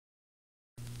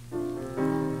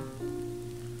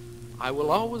I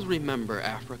will always remember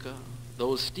Africa,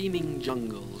 those steaming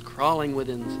jungles crawling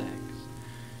with insects,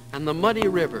 and the muddy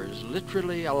rivers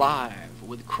literally alive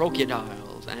with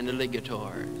crocodiles and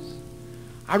alligators.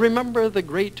 I remember the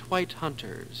great white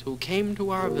hunters who came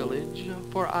to our village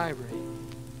for ivory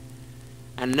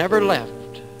and never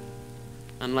left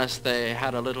unless they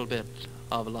had a little bit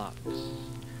of luck.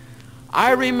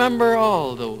 I remember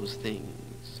all those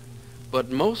things,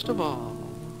 but most of all,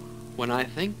 when I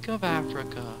think of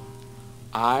Africa,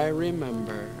 I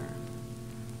remember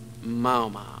Mau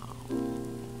Mau.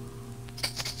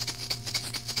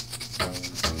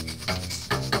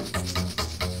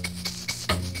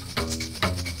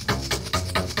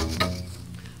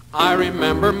 I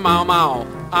remember Mau Mau,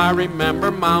 I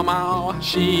remember Mau Mau.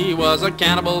 She was a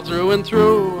cannibal through and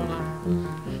through.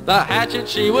 The hatchet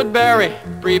she would bury,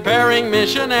 preparing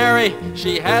missionary.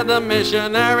 She had the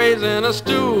missionaries in a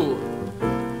stew.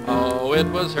 Oh, it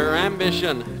was her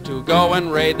ambition to go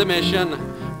and raid the mission,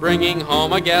 bringing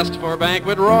home a guest for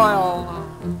banquet royal.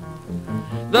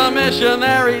 The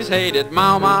missionaries hated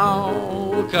Mau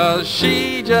Mau, 'cause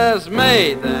she just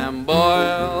made them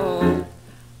boil.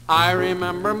 I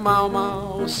remember Mau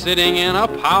Mau sitting in a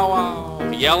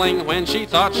powwow, yelling when she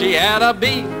thought she had a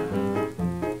beef.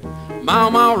 Mau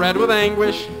Mau red with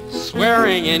anguish,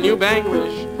 swearing in new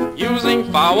banglish, using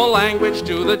foul language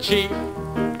to the chief.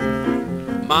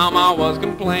 Mau Mau was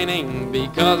complaining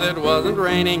because it wasn't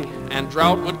raining, and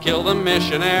drought would kill the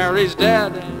missionaries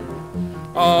dead.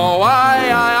 Oh,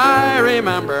 I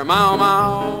remember Mau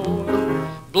Mau,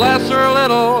 bless her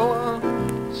little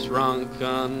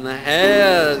shrunken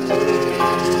head.